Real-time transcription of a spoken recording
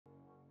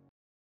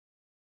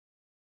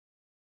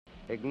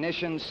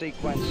Ignition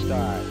sequence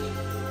start.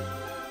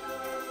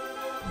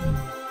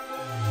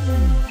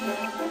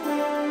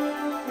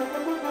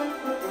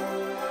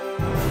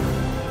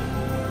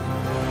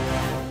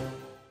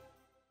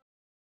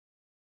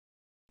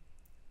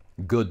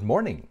 Good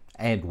morning,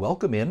 and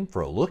welcome in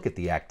for a look at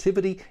the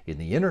activity in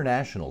the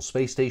International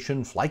Space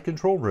Station Flight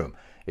Control Room.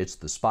 It's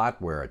the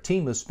spot where a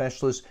team of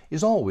specialists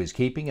is always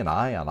keeping an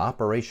eye on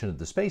operation of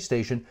the space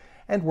station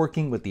and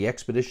working with the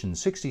Expedition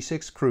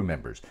 66 crew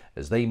members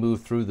as they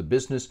move through the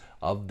business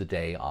of the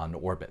day on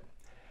orbit.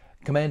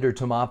 Commander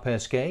Thomas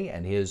Pesquet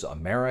and his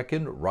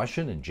American,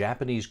 Russian, and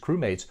Japanese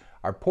crewmates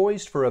are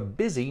poised for a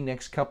busy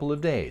next couple of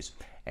days,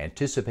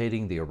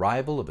 anticipating the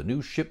arrival of a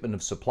new shipment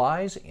of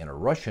supplies in a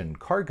Russian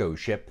cargo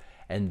ship,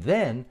 and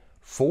then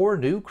 4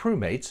 new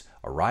crewmates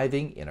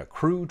arriving in a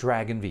Crew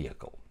Dragon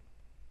vehicle.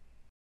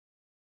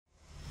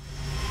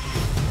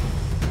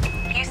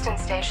 Houston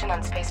Station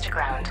on Space to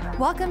Ground.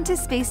 Welcome to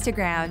Space to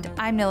Ground.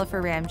 I'm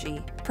Nilofer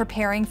Ramji.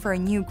 Preparing for a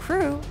new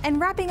crew and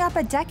wrapping up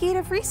a decade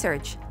of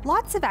research.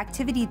 Lots of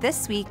activity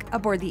this week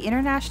aboard the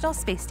International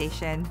Space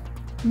Station.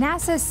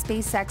 NASA's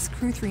SpaceX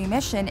Crew 3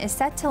 mission is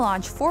set to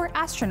launch 4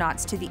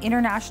 astronauts to the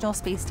International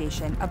Space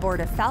Station aboard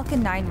a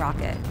Falcon 9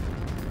 rocket.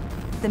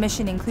 The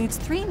mission includes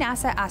 3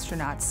 NASA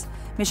astronauts: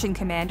 Mission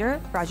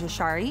Commander Raja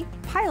Shari,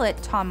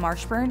 Pilot Tom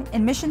Marshburn,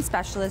 and Mission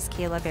Specialist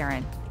Kayla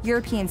Barron.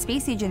 European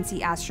Space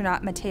Agency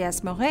astronaut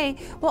Matthias Moret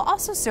will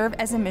also serve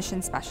as a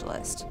mission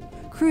specialist.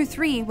 Crew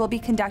 3 will be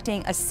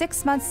conducting a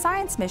 6-month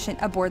science mission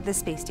aboard the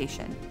space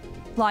station.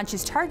 Launch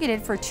is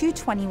targeted for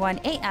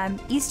 2:21 a.m.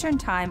 Eastern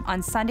Time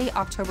on Sunday,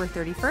 October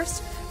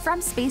 31st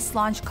from Space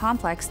Launch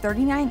Complex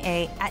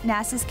 39A at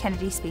NASA's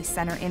Kennedy Space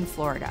Center in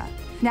Florida.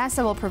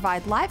 NASA will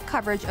provide live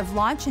coverage of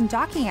launch and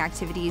docking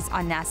activities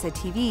on NASA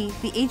TV,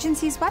 the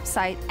agency's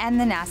website, and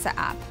the NASA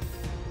app.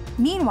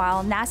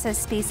 Meanwhile,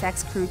 NASA's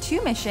SpaceX Crew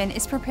 2 mission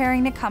is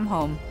preparing to come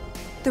home.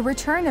 The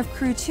return of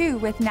Crew 2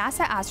 with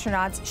NASA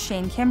astronauts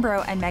Shane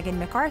Kimbrough and Megan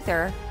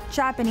MacArthur,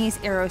 Japanese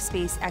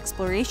Aerospace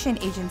Exploration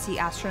Agency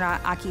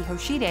astronaut Aki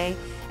Hoshide,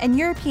 and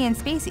European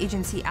Space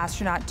Agency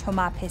astronaut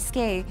Thomas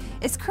Pesquet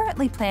is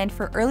currently planned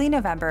for early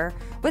November,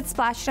 with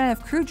splashdown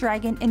of Crew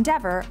Dragon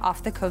Endeavour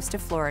off the coast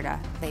of Florida.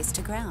 Space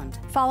to Ground.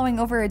 Following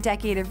over a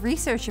decade of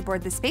research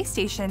aboard the space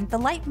station, the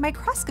Light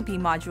Microscopy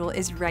module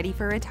is ready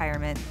for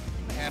retirement.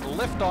 And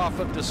liftoff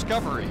of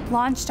Discovery.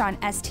 Launched on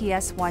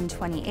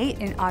STS-128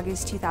 in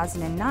August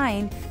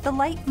 2009, the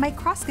Light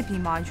Microscopy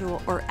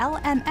Module, or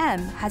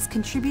LMM, has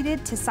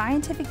contributed to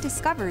scientific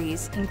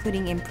discoveries,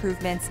 including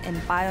improvements in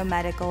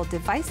biomedical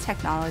device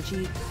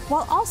technology,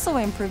 while also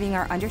improving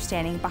our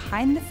understanding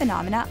behind the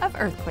phenomena of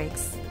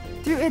earthquakes.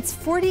 Through its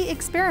 40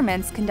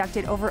 experiments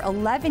conducted over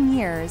 11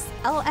 years,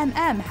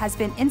 LMM has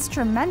been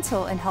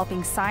instrumental in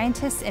helping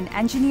scientists and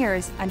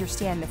engineers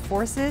understand the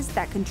forces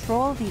that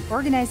control the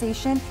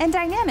organization and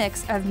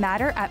dynamics of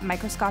matter at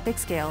microscopic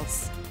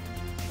scales.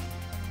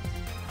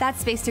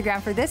 That's Space to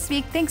Ground for this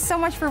week. Thanks so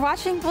much for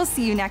watching. We'll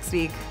see you next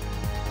week.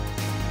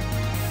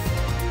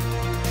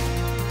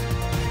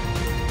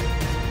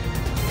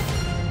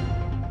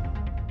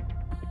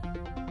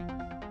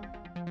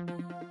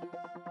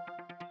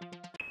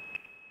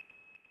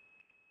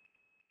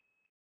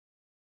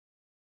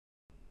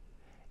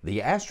 The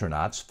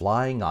astronauts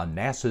flying on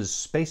NASA's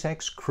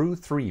SpaceX Crew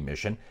 3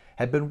 mission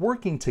have been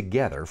working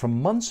together for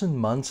months and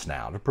months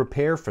now to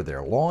prepare for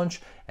their launch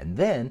and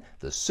then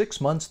the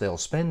 6 months they'll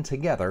spend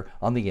together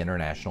on the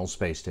International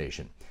Space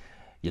Station.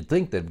 You'd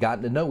think they've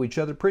gotten to know each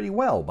other pretty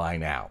well by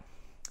now.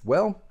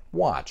 Well,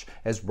 watch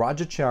as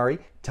Raja Shari,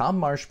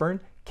 Tom Marshburn,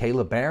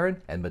 Kayla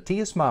Barron, and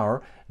Matthias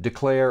Maurer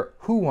declare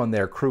who on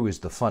their crew is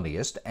the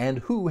funniest and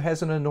who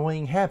has an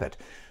annoying habit.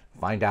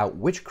 Find out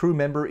which crew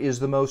member is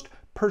the most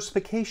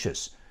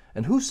perspicacious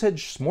and who said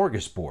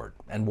smorgasbord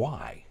and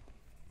why.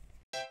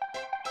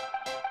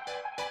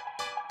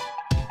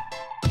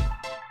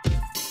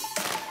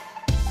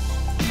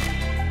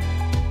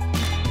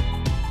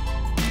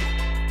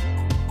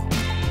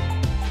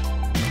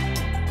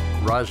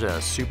 Raja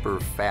is super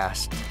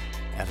fast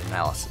at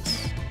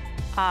analysis.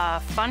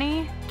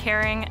 Funny,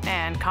 caring,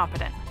 and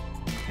competent.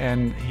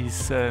 And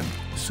he's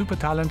super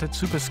talented,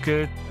 super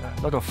skilled,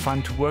 a lot of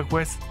fun to work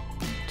with.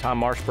 Tom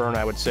Marshburn,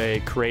 I would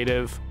say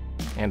creative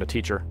and a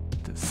teacher.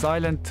 The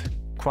silent,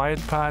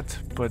 quiet part,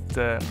 but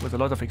with a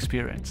lot of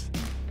experience.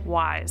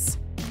 Wise.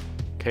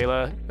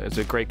 Kayla is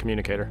a great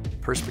communicator.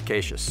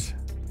 Perspicacious.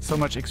 So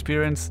much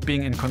experience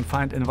being in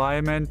confined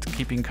environment,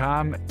 keeping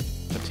calm.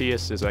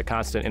 Matthias is a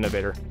constant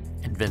innovator.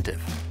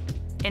 Inventive.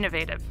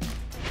 Innovative.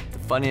 The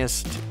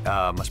funniest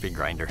must be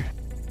Grinder.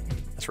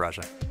 That's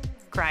Raja.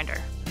 Grinder.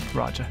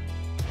 Raja.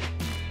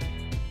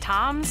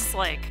 Tom's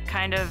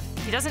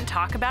he doesn't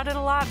talk about it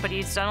a lot, but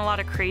he's done a lot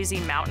of crazy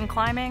mountain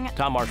climbing.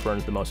 Tom Marshburn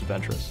is the most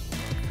adventurous.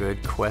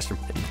 Good question,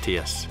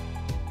 Matthias.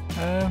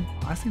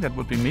 I think that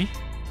would be me.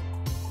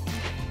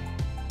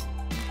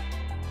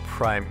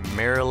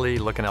 Primarily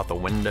looking out the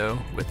window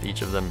with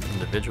each of them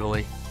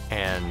individually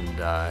and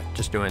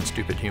just doing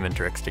stupid human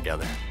tricks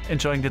together.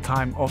 Enjoying the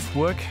time off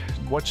work,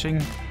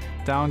 watching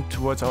down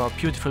towards our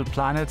beautiful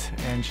planet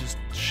and just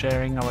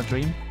sharing our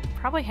dream.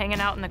 Probably hanging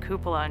out in the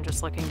cupola and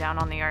just looking down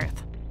on the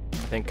Earth. I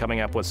think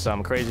coming up with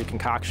some crazy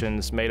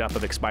concoctions made up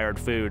of expired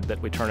food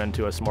that we turn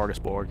into a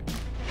smorgasbord.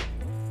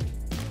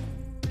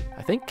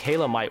 I think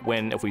Kayla might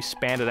win if we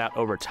span it out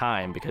over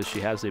time because she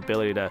has the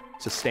ability to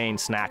sustain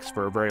snacks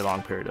for a very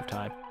long period of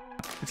time.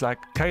 It's like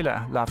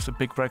Kayla loves a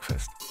big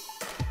breakfast.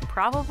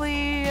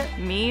 Probably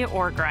me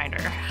or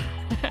Grinder,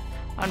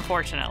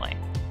 unfortunately.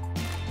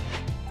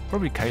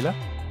 Probably Kayla.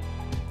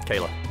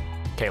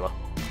 Kayla.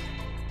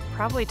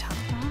 Probably Tom.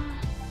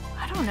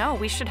 I don't know.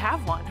 We should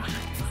have one.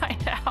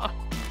 Find out.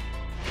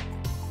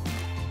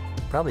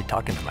 Probably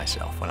talking to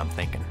myself when I'm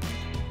thinking.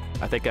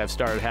 I think I've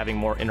started having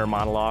more inner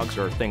monologues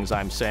or things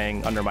I'm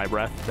saying under my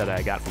breath that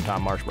I got from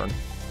Tom Marshburn.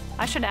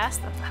 I should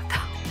ask them that,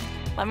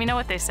 though. Let me know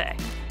what they say.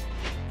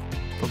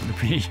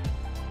 Probably me.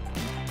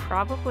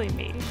 Probably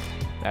me.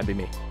 That'd be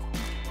me.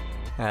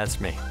 That's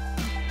me.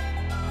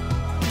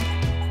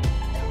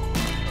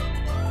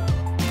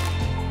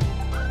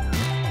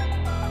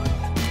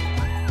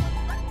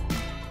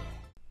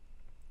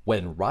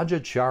 When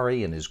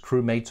Rajachari and his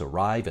crewmates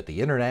arrive at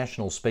the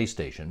International Space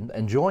Station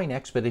and join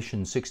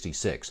Expedition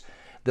 66,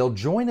 they'll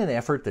join an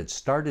effort that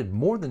started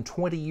more than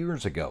 20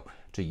 years ago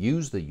to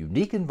use the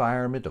unique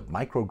environment of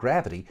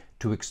microgravity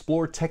to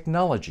explore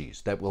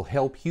technologies that will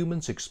help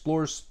humans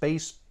explore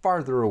space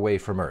farther away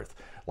from Earth,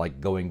 like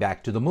going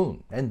back to the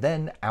Moon and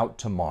then out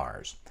to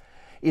Mars.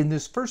 In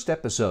this first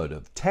episode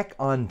of Tech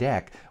on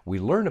Deck, we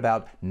learn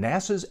about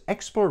NASA's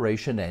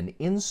Exploration and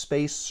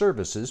In-Space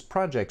Services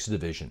Projects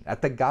Division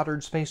at the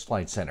Goddard Space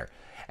Flight Center,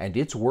 and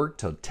its work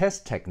to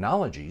test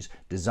technologies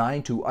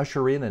designed to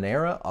usher in an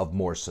era of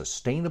more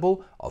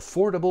sustainable,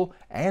 affordable,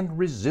 and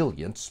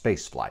resilient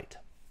spaceflight.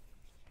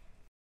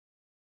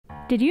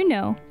 Did you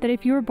know that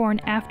if you were born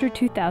after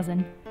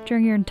 2000,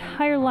 during your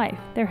entire life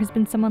there has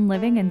been someone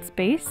living in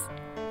space?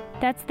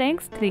 That's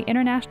thanks to the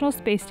International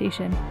Space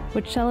Station,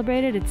 which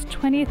celebrated its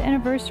 20th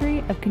anniversary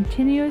of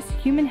continuous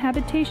human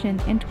habitation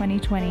in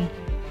 2020.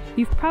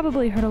 You've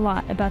probably heard a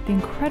lot about the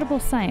incredible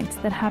science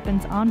that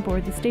happens on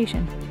board the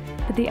station,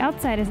 but the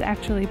outside is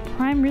actually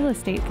prime real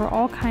estate for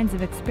all kinds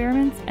of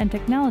experiments and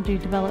technology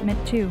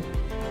development too.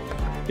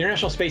 The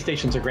International Space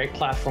Station is a great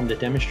platform to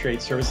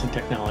demonstrate service and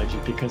technology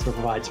because it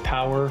provides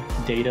power,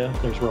 data,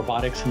 there's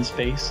robotics in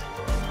space.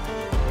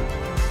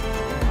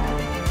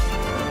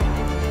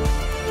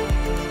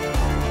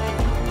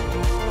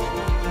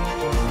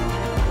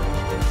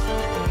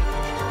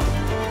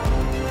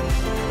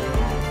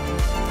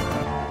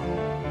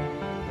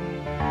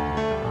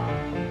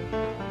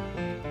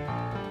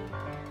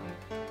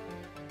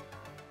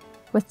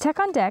 With Tech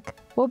on Deck,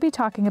 we'll be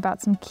talking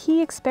about some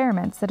key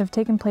experiments that have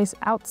taken place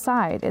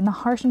outside in the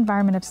harsh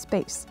environment of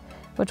space,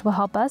 which will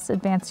help us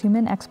advance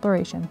human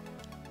exploration.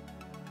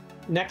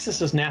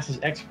 Nexus is NASA's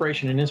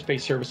Exploration and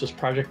In-Space Services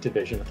Project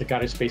Division at the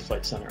Goddard Space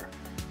Flight Center.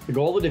 The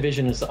goal of the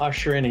division is to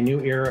usher in a new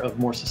era of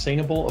more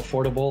sustainable,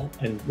 affordable,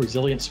 and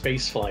resilient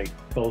spaceflight,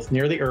 both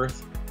near the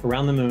Earth,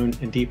 around the Moon,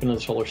 and deep into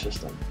the solar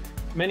system.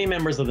 Many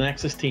members of the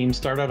Nexus team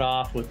started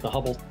off with the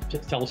Hubble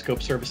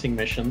telescope servicing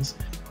missions.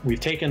 We've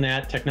taken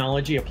that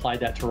technology, applied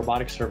that to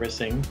robotic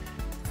servicing.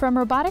 From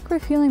robotic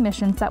refueling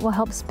missions that will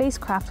help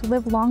spacecraft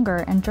live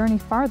longer and journey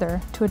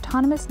farther to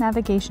autonomous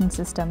navigation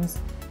systems,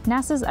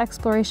 NASA's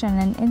Exploration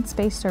and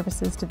In-Space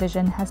Services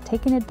Division has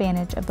taken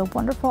advantage of the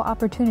wonderful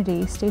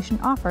opportunity station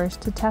offers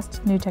to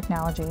test new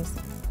technologies.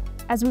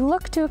 As we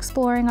look to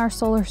exploring our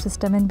solar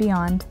system and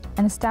beyond,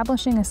 and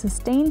establishing a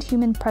sustained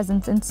human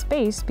presence in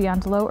space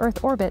beyond low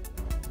Earth orbit,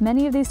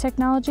 many of these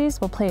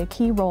technologies will play a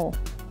key role.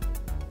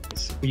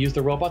 We use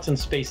the robots in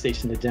Space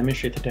Station to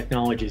demonstrate the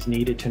technologies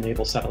needed to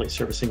enable satellite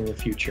servicing in the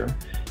future.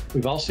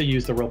 We've also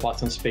used the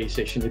robots on Space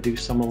Station to do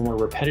some of the more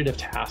repetitive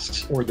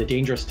tasks or the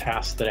dangerous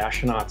tasks that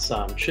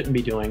astronauts shouldn't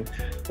be doing,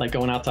 like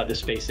going outside the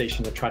space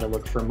station to try to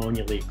look for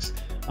ammonia leaks.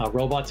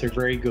 Robots are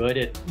very good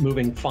at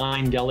moving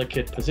fine,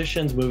 delicate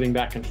positions, moving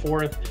back and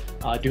forth,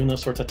 doing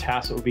those sorts of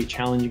tasks that would be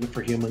challenging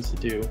for humans to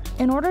do.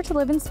 In order to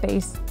live in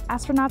space,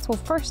 astronauts will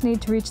first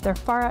need to reach their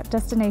far-out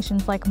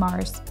destinations like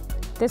Mars.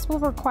 This will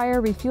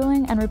require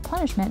refueling and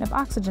replenishment of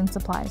oxygen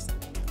supplies,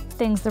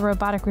 things the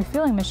robotic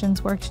refueling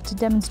missions worked to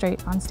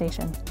demonstrate on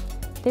station.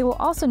 They will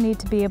also need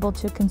to be able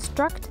to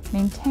construct,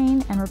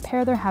 maintain, and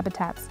repair their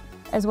habitats,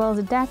 as well as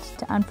adapt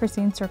to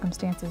unforeseen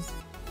circumstances.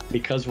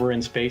 Because we're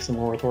in space in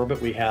low Earth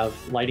orbit, we have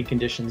lighting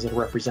conditions that are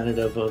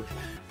representative of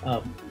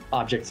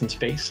objects in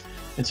space,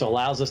 and so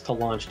allows us to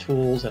launch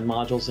tools and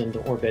modules into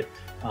orbit,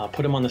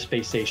 put them on the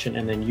space station,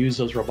 and then use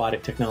those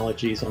robotic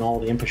technologies and all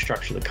the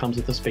infrastructure that comes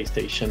with the space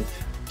station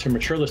to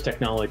mature those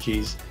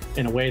technologies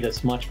in a way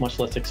that's much, much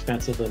less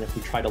expensive than if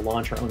we try to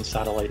launch our own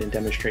satellite and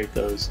demonstrate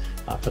those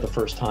for the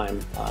first time,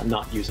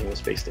 not using the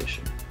space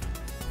station.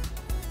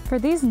 For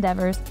these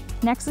endeavors,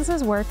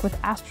 Nexus's work with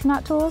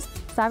astronaut tools,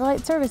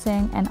 satellite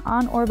servicing, and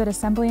on-orbit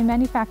assembly and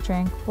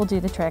manufacturing will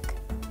do the trick.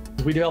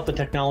 We develop the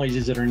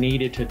technologies that are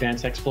needed to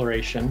advance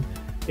exploration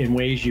in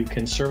ways you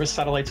can service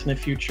satellites in the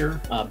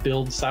future,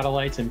 build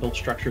satellites and build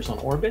structures on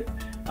orbit,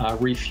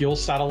 refuel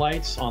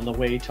satellites on the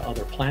way to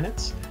other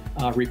planets,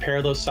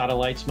 repair those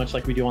satellites, much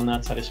like we do on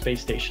that side of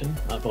space station.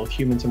 Both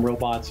humans and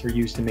robots are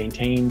used to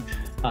maintain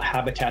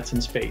habitats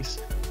in space.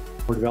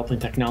 We're developing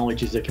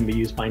technologies that can be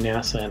used by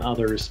NASA and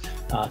others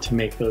to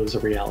make those a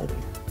reality.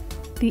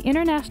 The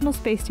International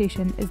Space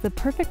Station is the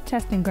perfect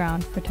testing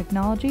ground for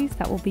technologies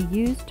that will be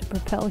used to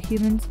propel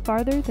humans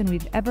farther than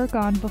we've ever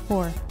gone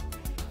before.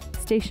 The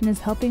station is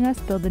helping us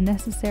build the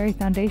necessary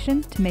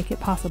foundation to make it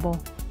possible.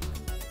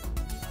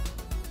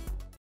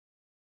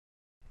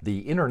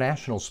 The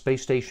International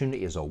Space Station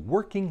is a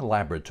working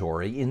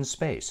laboratory in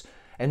space,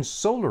 and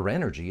solar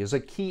energy is a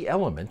key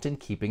element in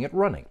keeping it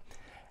running.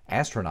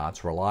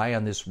 Astronauts rely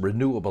on this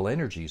renewable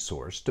energy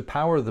source to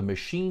power the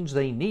machines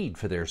they need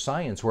for their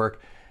science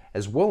work,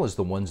 as well as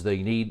the ones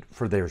they need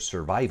for their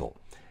survival.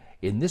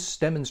 In this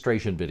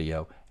demonstration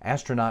video,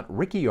 astronaut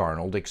Ricky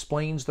Arnold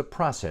explains the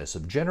process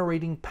of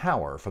generating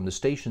power from the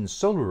station's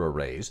solar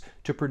arrays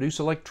to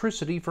produce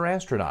electricity for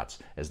astronauts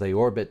as they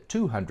orbit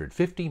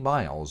 250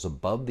 miles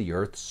above the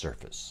Earth's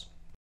surface.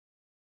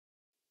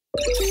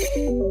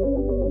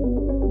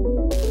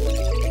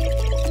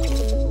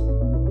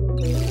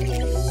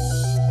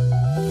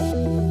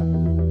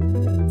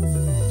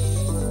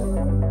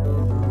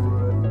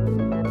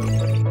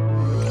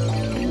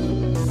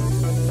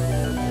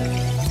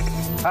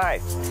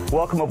 Hi,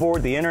 welcome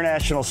aboard the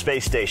International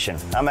Space Station.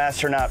 I'm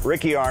astronaut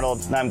Ricky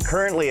Arnold, and I'm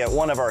currently at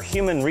one of our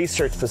human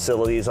research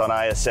facilities on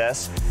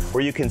ISS,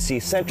 where you can see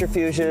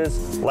centrifuges,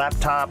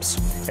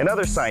 laptops, and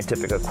other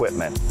scientific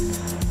equipment.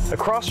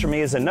 Across from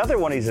me is another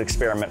one of these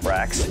experiment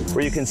racks,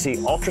 where you can see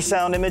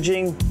ultrasound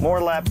imaging, more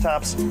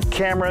laptops,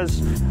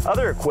 cameras,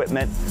 other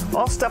equipment,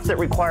 all stuff that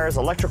requires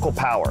electrical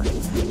power.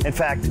 In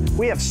fact,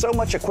 we have so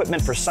much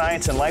equipment for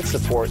science and life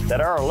support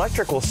that our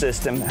electrical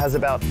system has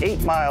about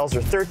 8 miles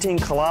or 13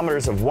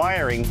 kilometers of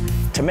wiring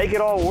to make it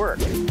all work.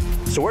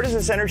 So where does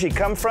this energy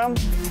come from?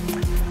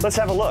 Let's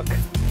have a look.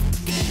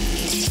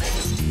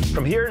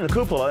 From here in the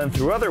cupola and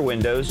through other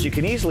windows, you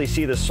can easily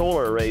see the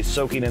solar arrays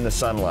soaking in the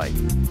sunlight.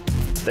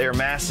 They are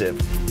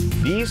massive.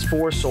 These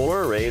 4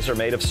 solar arrays are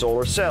made of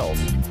solar cells,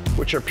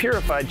 which are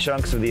purified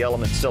chunks of the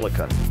element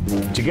silicon.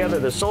 Together,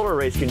 the solar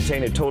arrays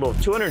contain a total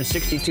of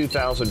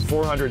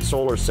 262,400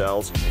 solar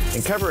cells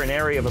and cover an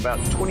area of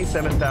about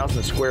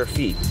 27,000 square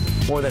feet,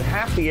 more than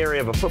half the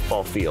area of a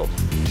football field.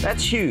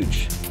 That's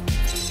huge.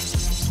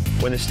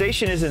 When the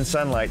station is in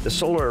sunlight, the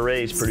solar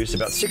arrays produce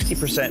about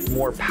 60%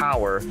 more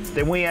power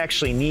than we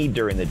actually need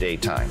during the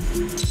daytime.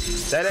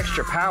 That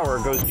extra power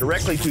goes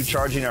directly to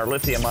charging our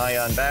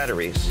lithium-ion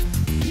batteries.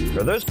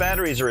 Now, those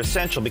batteries are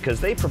essential because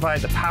they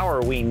provide the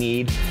power we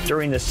need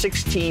during the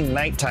 16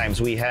 night times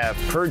we have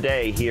per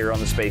day here on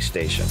the space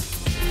station.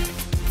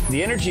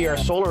 The energy our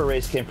solar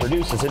arrays can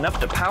produce is enough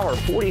to power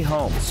 40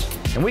 homes.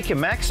 And we can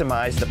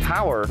maximize the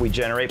power we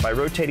generate by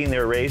rotating the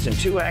arrays in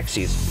 2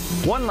 axes.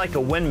 One like a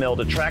windmill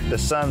to track the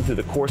sun through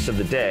the course of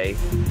the day,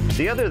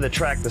 the other to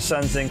track the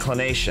sun's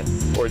inclination,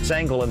 or its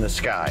angle in the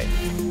sky.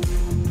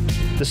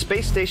 The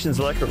space station's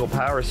electrical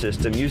power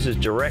system uses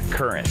direct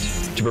current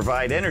to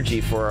provide energy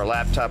for our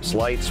laptops,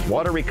 lights,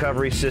 water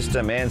recovery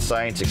system, and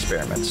science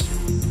experiments.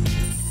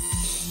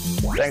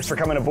 Thanks for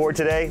coming aboard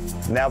today.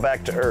 Now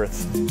back to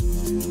Earth.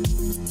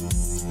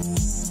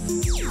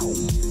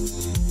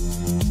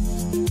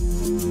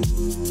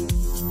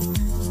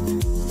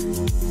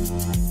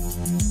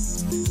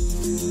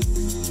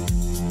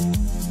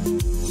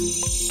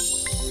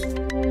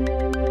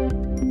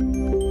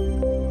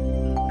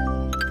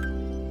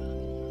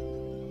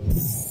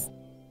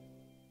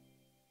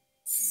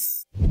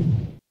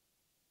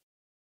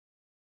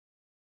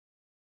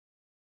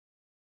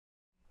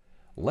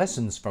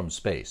 Lessons from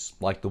space,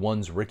 like the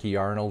ones Ricky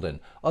Arnold and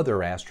other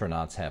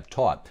astronauts have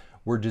taught,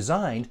 were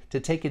designed to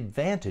take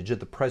advantage of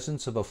the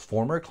presence of a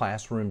former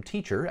classroom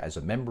teacher as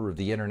a member of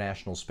the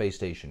International Space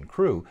Station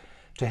crew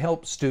to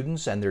help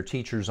students and their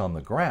teachers on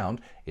the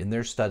ground in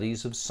their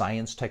studies of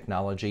science,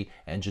 technology,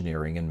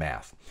 engineering, and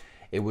math.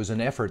 It was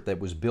an effort that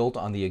was built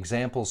on the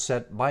example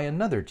set by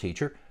another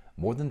teacher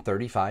more than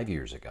 35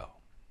 years ago.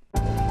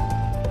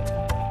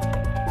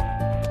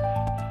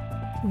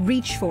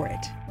 Reach for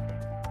it.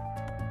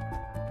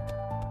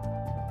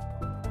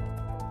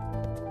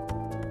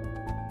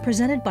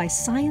 Presented by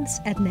Science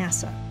at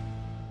NASA.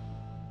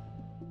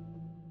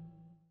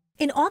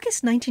 In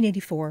August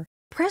 1984,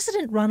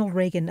 President Ronald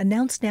Reagan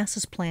announced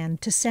NASA's plan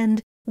to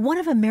send one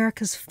of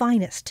America's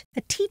finest,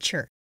 a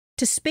teacher,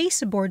 to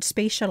space aboard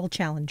Space Shuttle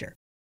Challenger.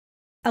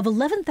 Of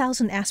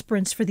 11,000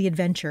 aspirants for the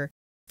adventure,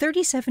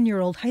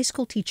 37-year-old high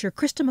school teacher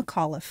Krista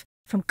McAuliffe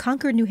from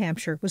Concord, New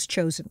Hampshire, was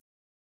chosen.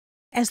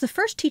 As the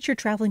first teacher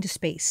traveling to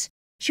space,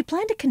 she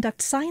planned to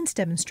conduct science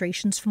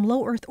demonstrations from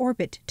low Earth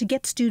orbit to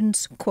get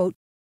students, quote,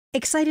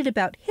 excited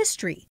about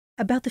history,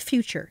 about the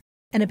future,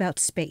 and about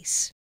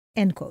space,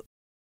 end quote.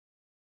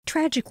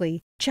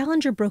 Tragically,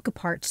 Challenger broke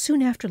apart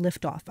soon after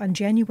liftoff on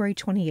January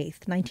 28,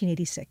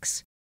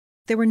 1986.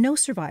 There were no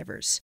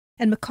survivors,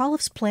 and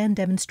McAuliffe's planned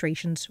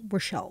demonstrations were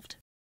shelved.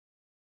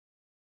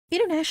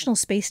 International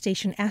Space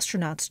Station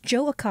astronauts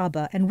Joe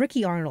Acaba and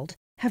Ricky Arnold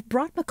have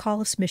brought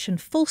McAuliffe's mission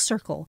full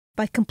circle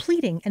by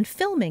completing and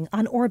filming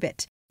on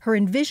orbit her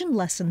envisioned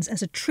lessons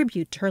as a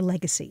tribute to her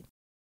legacy.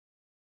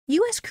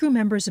 U.S. crew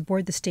members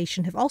aboard the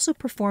station have also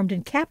performed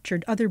and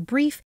captured other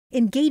brief,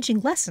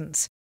 engaging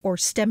lessons, or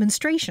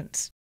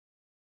STEMonstrations.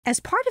 As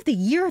part of the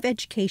Year of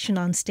Education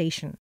on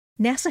Station,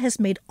 NASA has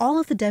made all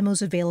of the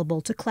demos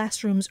available to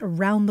classrooms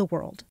around the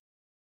world.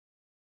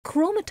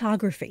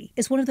 Chromatography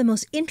is one of the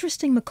most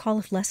interesting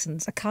McAuliffe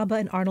lessons Akaba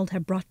and Arnold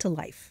have brought to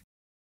life.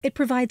 It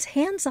provides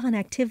hands-on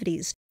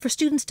activities for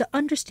students to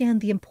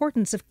understand the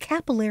importance of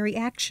capillary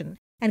action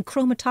and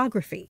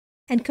chromatography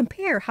and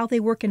compare how they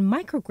work in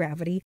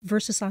microgravity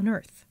versus on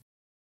Earth.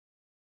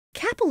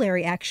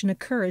 Capillary action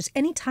occurs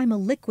anytime a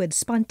liquid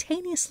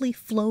spontaneously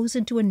flows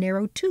into a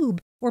narrow tube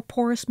or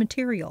porous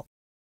material.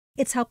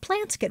 It's how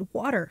plants get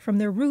water from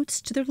their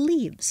roots to their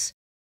leaves.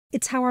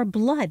 It's how our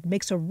blood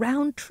makes a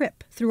round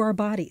trip through our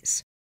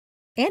bodies.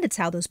 And it's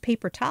how those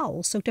paper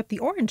towels soaked up the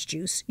orange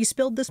juice you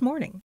spilled this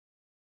morning.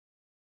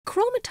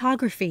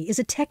 Chromatography is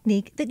a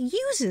technique that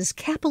uses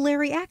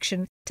capillary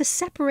action to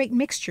separate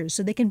mixtures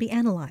so they can be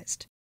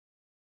analyzed.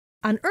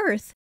 On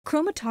Earth,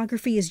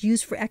 chromatography is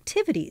used for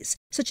activities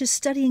such as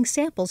studying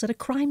samples at a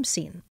crime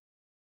scene.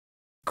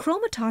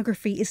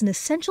 Chromatography is an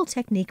essential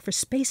technique for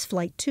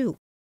spaceflight too.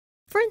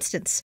 For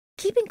instance,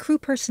 keeping crew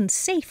persons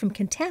safe from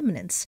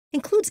contaminants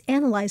includes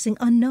analyzing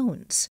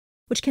unknowns,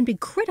 which can be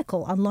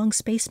critical on long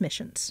space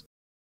missions.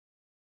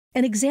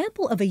 An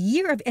example of a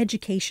Year of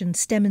Education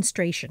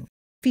STEMonstration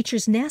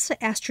features NASA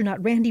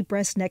astronaut Randy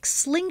Bresnik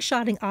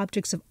slingshotting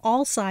objects of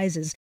all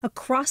sizes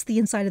across the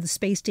inside of the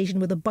space station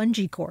with a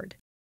bungee cord.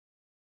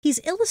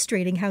 He's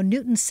illustrating how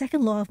Newton's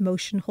second law of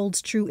motion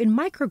holds true in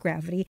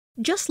microgravity,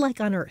 just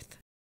like on Earth.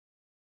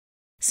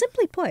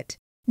 Simply put,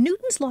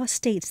 Newton's law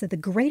states that the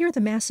greater the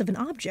mass of an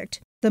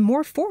object, the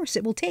more force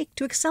it will take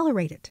to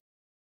accelerate it.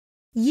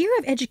 Year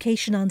of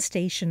Education on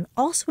Station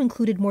also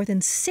included more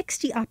than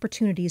 60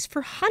 opportunities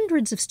for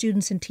hundreds of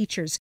students and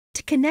teachers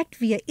to connect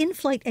via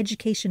in-flight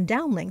education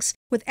downlinks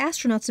with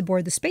astronauts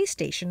aboard the space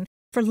station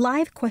for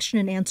live question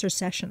and answer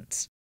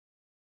sessions.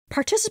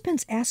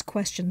 Participants asked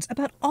questions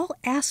about all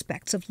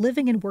aspects of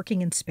living and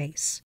working in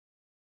space.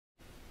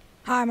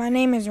 Hi, my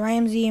name is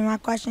Ramsey, and my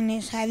question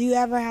is, have you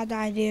ever had the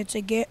idea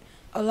to get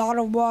a lot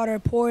of water,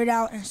 pour it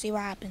out, and see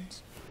what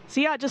happens?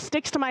 See how it just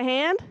sticks to my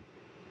hand?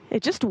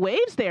 It just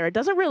waves there. It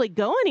doesn't really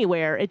go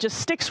anywhere. It just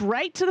sticks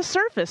right to the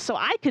surface, so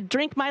I could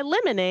drink my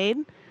lemonade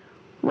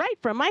right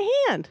from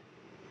my hand.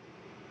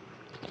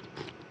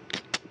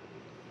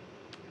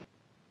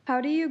 How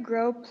do you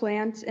grow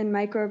plants in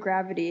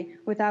microgravity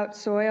without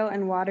soil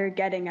and water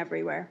getting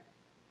everywhere?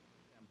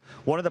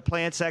 One of the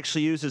plants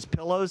actually uses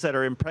pillows that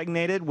are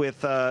impregnated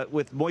with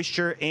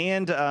moisture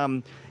and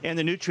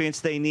the nutrients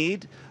they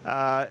need.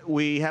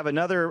 We have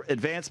another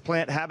advanced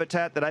plant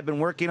habitat that I've been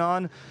working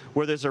on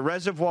where there's a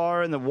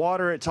reservoir and the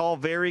water, it's all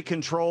very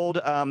controlled,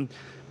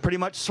 pretty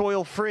much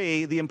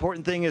soil-free. The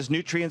important thing is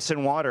nutrients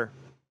and water.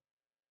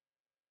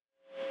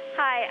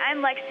 Hi, I'm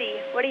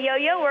Lexi. Would a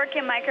yo-yo work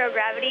in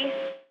microgravity?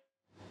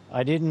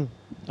 I didn't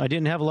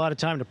have a lot of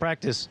time to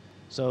practice,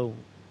 so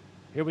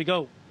here we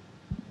go.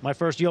 My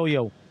first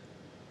yo-yo.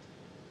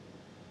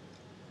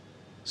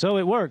 So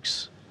it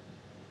works,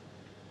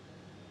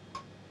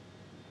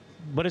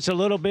 but it's a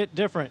little bit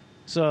different.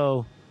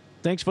 So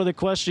thanks for the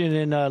question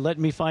and let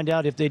me find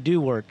out if they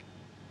do work.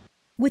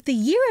 With the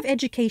Year of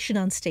Education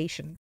on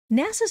Station,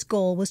 NASA's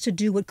goal was to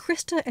do what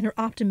Krista and her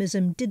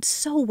optimism did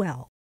so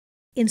well: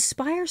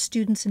 inspire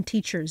students and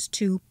teachers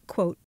to,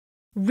 quote,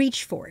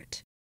 reach for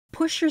it,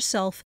 push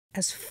yourself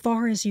as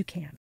far as you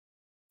can,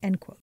 end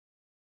quote.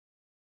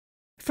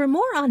 For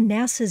more on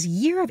NASA's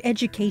Year of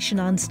Education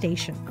on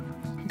Station,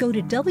 go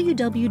to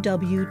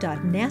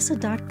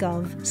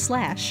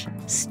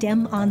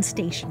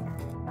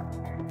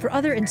www.nasa.gov/STEMOnStation. For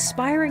other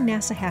inspiring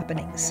NASA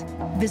happenings,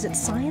 visit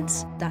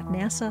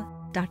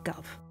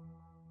science.nasa.gov.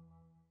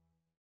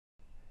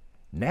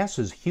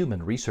 NASA's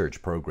Human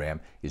Research Program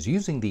is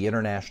using the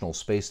International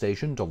Space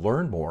Station to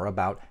learn more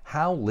about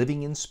how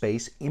living in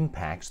space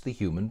impacts the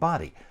human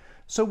body,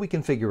 so we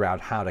can figure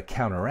out how to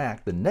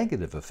counteract the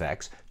negative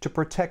effects to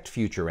protect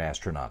future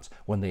astronauts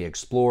when they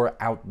explore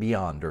out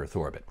beyond Earth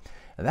orbit.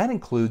 And that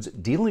includes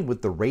dealing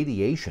with the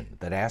radiation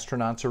that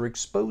astronauts are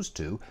exposed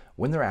to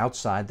when they're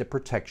outside the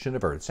protection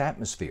of Earth's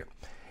atmosphere.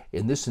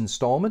 In this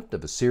installment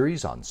of a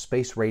series on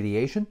space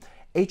radiation,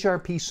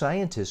 HRP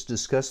scientists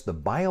discuss the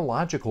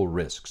biological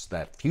risks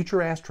that future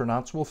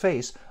astronauts will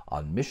face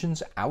on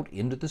missions out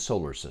into the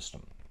solar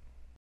system.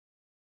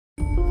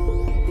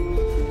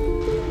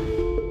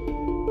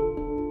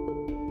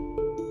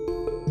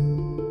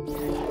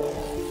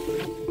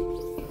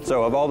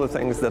 So of all the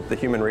things that the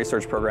Human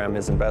Research Program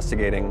is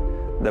investigating,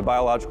 the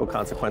biological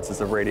consequences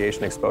of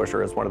radiation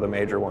exposure is one of the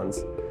major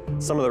ones.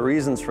 Some of the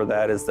reasons for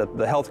that is that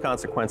the health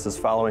consequences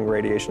following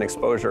radiation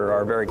exposure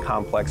are very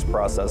complex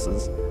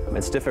processes.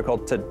 It's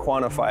difficult to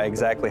quantify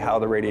exactly how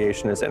the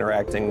radiation is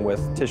interacting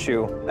with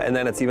tissue, and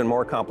then it's even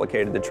more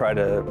complicated to try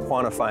to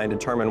quantify and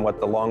determine what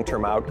the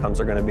long-term outcomes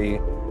are going to be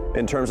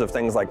in terms of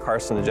things like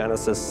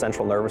carcinogenesis,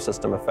 central nervous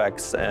system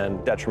effects,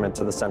 and detriment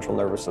to the central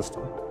nervous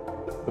system.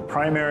 The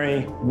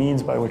primary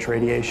means by which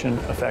radiation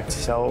affects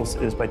cells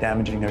is by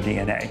damaging their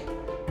DNA.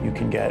 You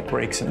can get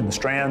breaks in the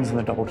strands in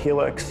the double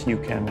helix, you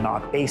can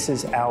knock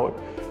bases out,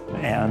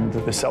 and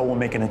the cell will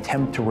make an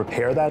attempt to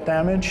repair that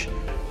damage.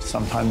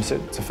 Sometimes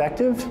it's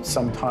effective,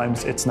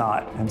 sometimes it's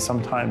not, and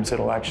sometimes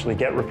it'll actually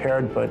get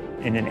repaired, but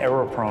in an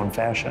error-prone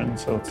fashion,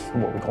 so it's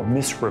what we call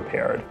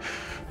misrepaired.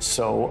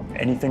 So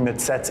anything that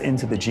sets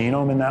into the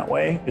genome in that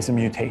way is a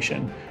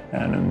mutation,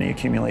 and the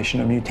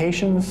accumulation of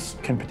mutations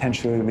can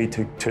potentially lead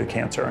to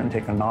cancer and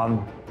take a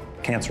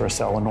non-cancerous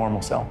cell, a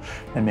normal cell,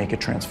 and make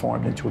it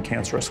transformed into a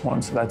cancerous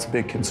one, so that's a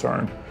big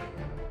concern.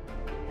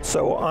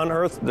 So on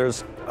Earth,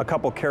 there's a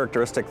couple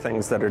characteristic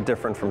things that are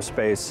different from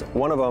space.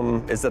 One of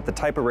them is that the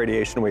type of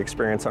radiation we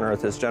experience on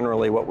Earth is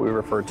generally what we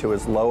refer to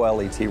as low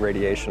LET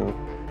radiation,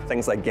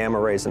 things like gamma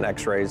rays and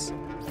X-rays.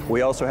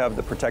 We also have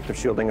the protective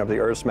shielding of the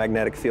Earth's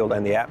magnetic field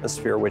and the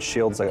atmosphere, which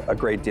shields a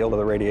great deal of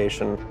the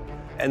radiation.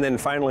 And then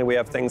finally, we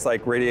have things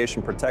like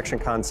radiation protection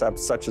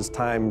concepts such as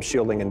time,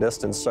 shielding, and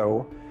distance.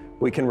 So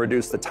we can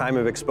reduce the time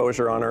of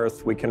exposure on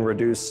Earth, we can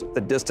reduce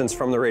the distance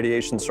from the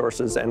radiation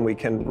sources, and we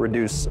can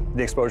reduce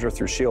the exposure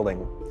through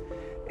shielding.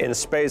 In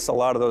space, a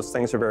lot of those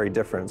things are very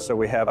different. So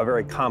we have a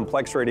very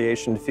complex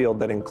radiation field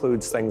that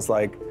includes things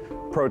like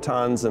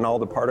protons and all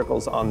the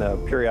particles on the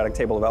periodic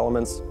table of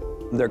elements.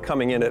 They're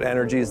coming in at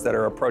energies that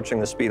are approaching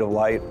the speed of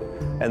light,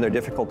 and they're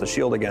difficult to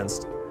shield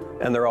against.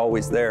 And they're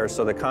always there.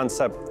 So the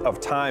concept of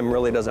time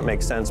really doesn't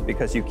make sense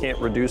because you can't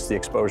reduce the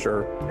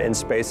exposure in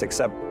space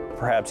except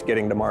perhaps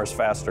getting to Mars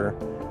faster.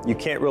 You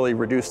can't really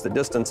reduce the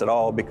distance at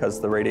all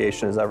because the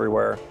radiation is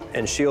everywhere.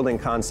 And shielding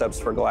concepts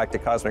for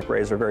galactic cosmic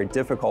rays are very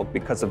difficult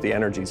because of the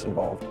energies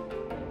involved.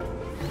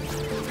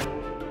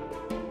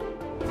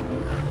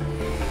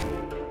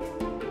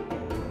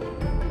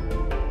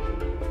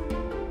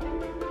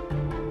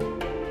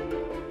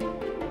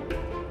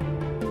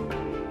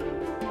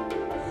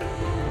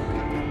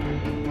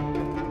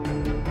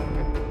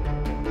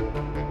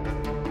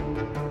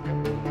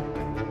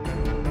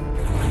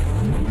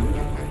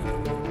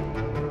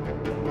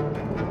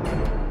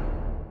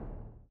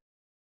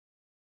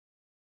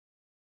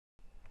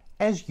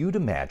 As you'd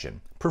imagine,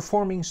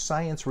 performing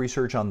science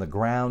research on the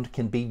ground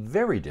can be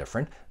very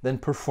different than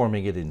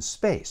performing it in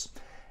space.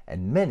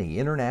 And many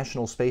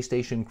International Space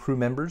Station crew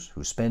members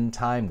who spend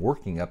time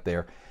working up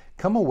there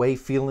come away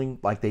feeling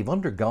like they've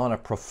undergone a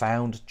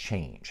profound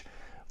change.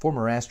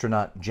 Former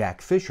astronaut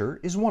Jack Fisher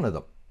is one of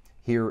them.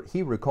 Here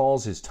he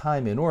recalls his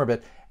time in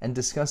orbit and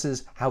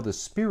discusses how the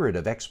spirit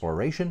of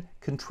exploration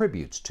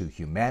contributes to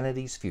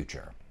humanity's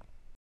future.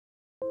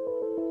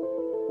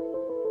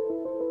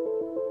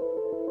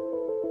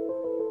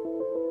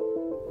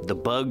 The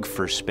bug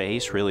for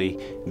space really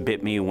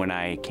bit me when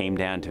I came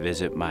down to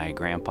visit my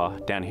grandpa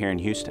down here in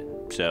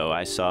Houston. So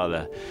I saw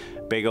the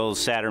big old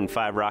Saturn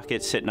V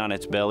rocket sitting on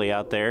its belly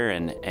out there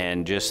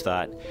and just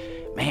thought,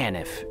 man,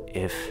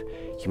 if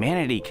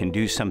humanity can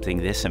do something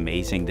this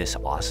amazing, this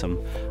awesome,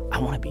 I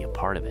want to be a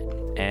part of it.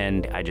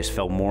 And I just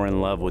fell more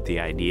in love with the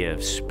idea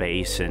of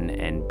space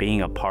and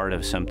being a part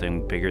of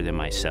something bigger than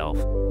myself.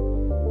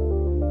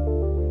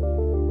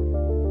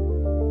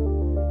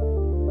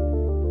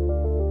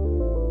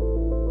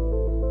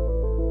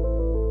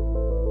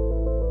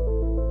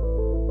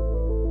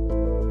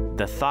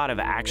 The thought of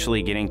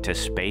actually getting to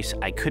space,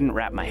 I couldn't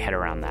wrap my head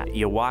around that.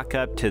 You walk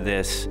up to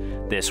this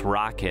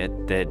rocket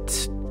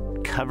that's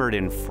covered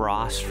in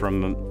frost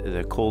from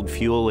the cold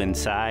fuel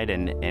inside,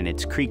 and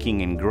it's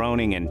creaking and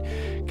groaning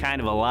and kind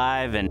of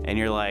alive, and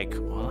you're like,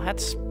 well,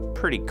 that's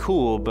pretty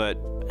cool, but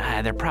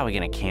they're probably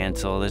gonna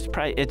cancel.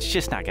 It's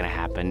just not gonna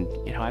happen.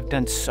 You know, I've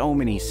done so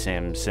many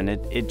sims, and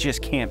it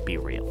just can't be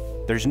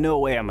real. There's no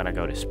way I'm gonna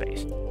go to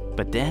space.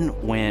 But then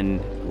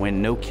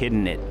when no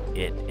kidding,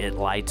 it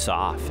lights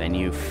off and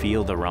you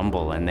feel the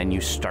rumble, and then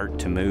you start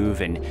to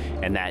move, and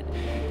that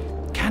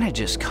kind of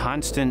just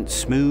constant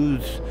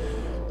smooth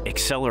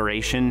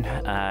acceleration,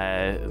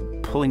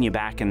 pulling you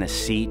back in the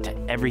seat.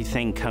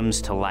 Everything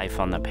comes to life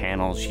on the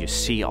panels. You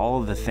see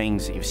all of the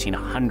things that you've seen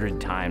 100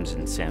 times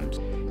in sims.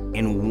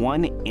 In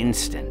one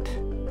instant,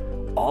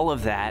 all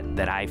of that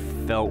I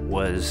felt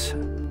was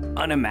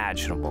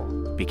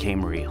unimaginable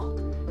became real.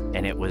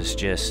 And it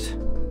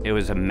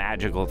was a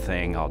magical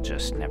thing I'll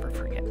just never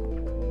forget.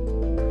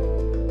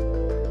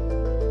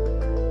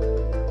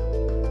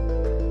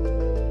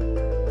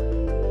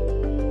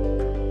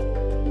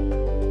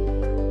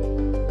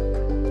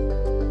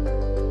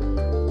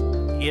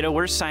 You know,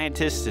 we're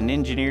scientists and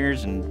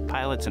engineers and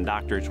pilots and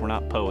doctors. We're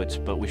not poets,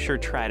 but we sure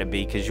try to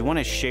be, because you want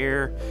to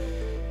share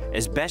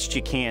as best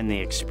you can the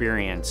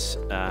experience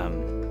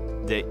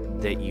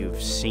that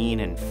you've seen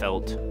and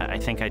felt. I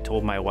think I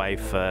told my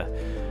wife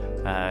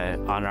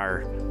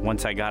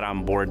once I got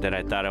on board that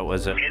I thought it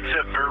was It's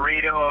a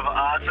burrito of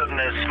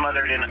awesomeness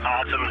smothered in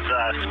awesome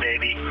sauce,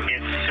 baby.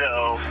 It's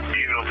so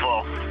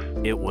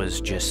beautiful. It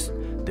was just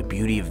the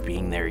beauty of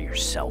being there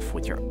yourself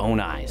with your own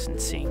eyes and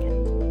seeing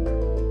it.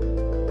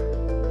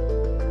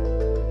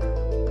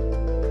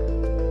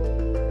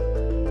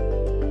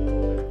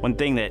 One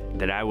thing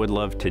that I would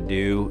love to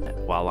do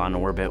while on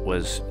orbit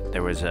was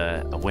there was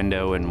a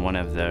window in one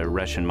of the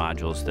Russian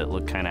modules that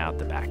looked kind of out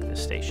the back of the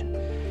station.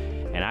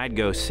 And I'd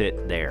go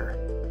sit there.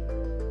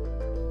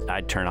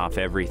 I'd turn off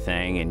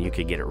everything and you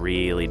could get it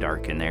really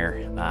dark in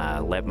there,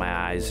 let my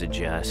eyes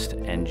adjust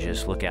and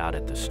just look out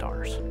at the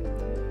stars.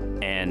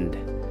 And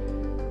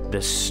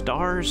the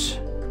stars,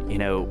 you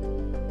know,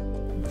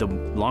 the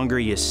longer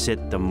you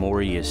sit, the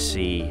more you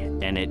see,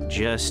 and it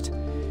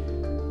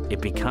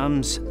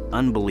becomes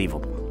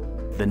unbelievable.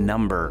 The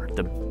number,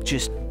 the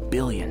just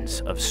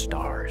billions of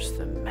stars,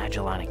 the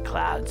Magellanic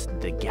Clouds,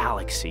 the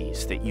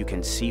galaxies that you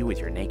can see with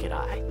your naked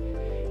eye.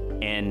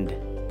 And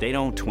they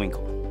don't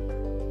twinkle.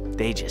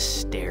 They just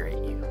stare at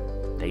you.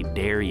 They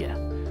dare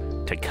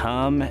you to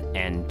come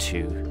and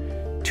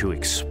to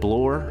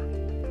explore.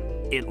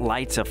 It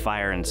lights a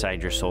fire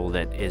inside your soul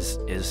that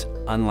is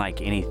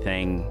unlike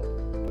anything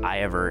I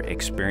ever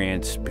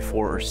experienced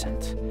before or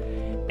since.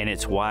 And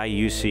it's why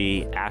you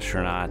see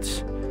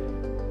astronauts,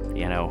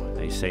 you know,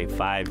 they say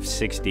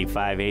 560,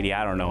 580,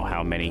 I don't know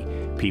how many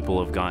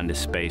people have gone to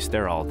space.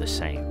 They're all the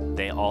same.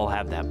 They all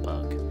have that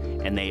bug.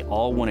 And they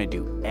all want to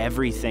do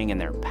everything in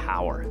their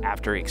power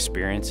after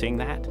experiencing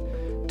that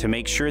to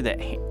make sure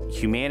that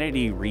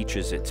humanity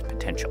reaches its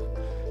potential,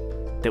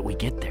 that we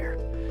get there,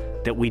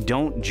 that we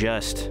don't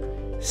just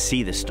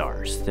see the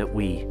stars, that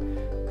we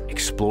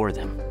explore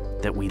them,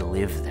 that we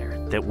live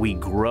there, that we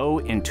grow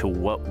into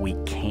what we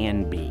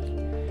can be.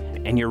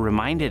 And you're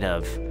reminded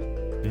of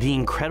the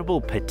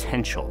incredible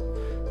potential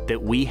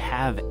that we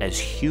have as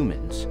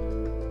humans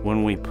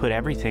when we put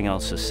everything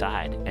else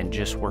aside and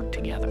just work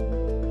together.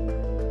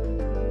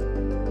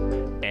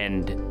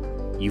 And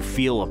you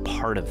feel a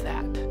part of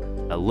that,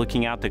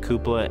 looking out the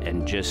cupola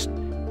and just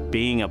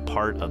being a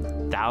part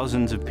of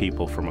thousands of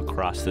people from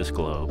across this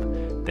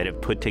globe that have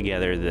put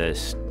together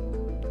this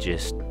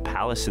just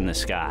palace in the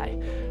sky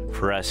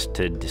for us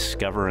to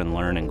discover and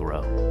learn and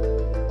grow.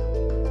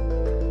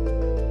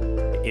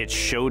 It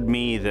showed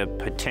me the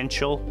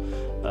potential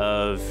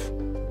of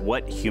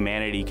what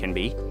humanity can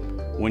be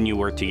when you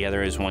work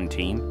together as one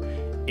team.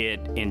 It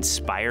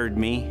inspired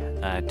me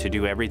to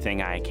do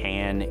everything I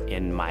can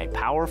in my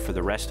power for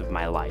the rest of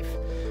my life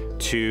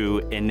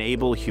to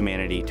enable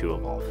humanity to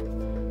evolve,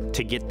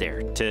 to get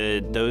there,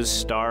 to those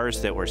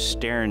stars that were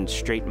staring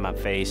straight in my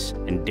face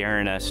and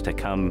daring us to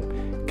come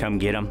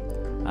get them.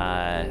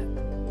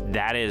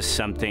 That is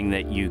something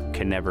that you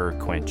can never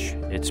quench.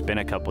 It's been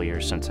a couple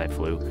years since I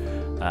flew,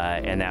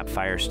 and that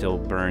fire still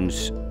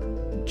burns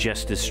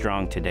just as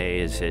strong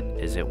today as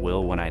it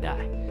will when I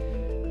die.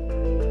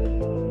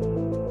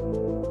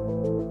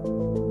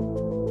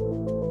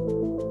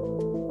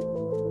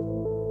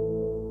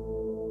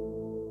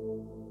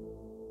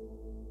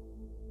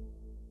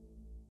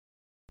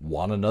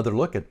 Want another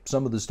look at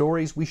some of the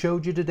stories we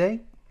showed you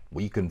today?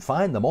 Well, you can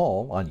find them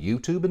all on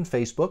YouTube and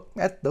Facebook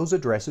at those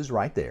addresses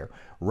right there,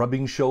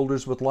 rubbing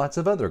shoulders with lots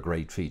of other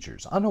great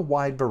features on a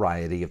wide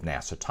variety of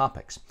NASA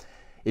topics.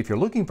 If you're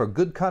looking for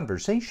good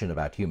conversation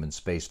about human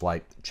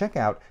spaceflight, check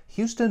out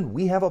Houston,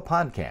 We Have a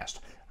Podcast,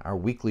 our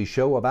weekly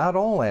show about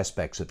all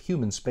aspects of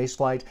human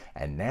spaceflight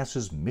and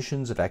NASA's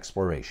missions of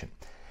exploration.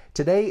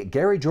 Today,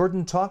 Gary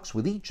Jordan talks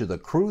with each of the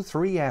Crew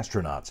 3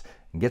 astronauts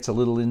and gets a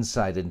little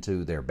insight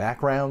into their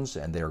backgrounds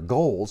and their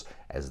goals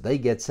as they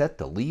get set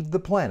to leave the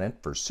planet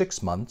for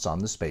 6 months on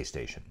the space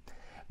station.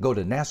 Go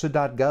to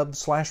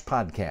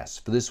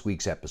nasa.gov/podcasts for this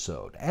week's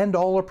episode and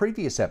all our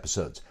previous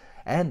episodes,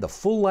 and the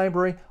full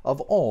library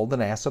of all the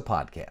NASA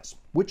podcasts,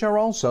 which are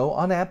also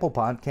on Apple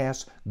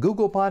Podcasts,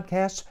 Google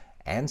Podcasts,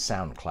 and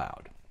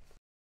SoundCloud.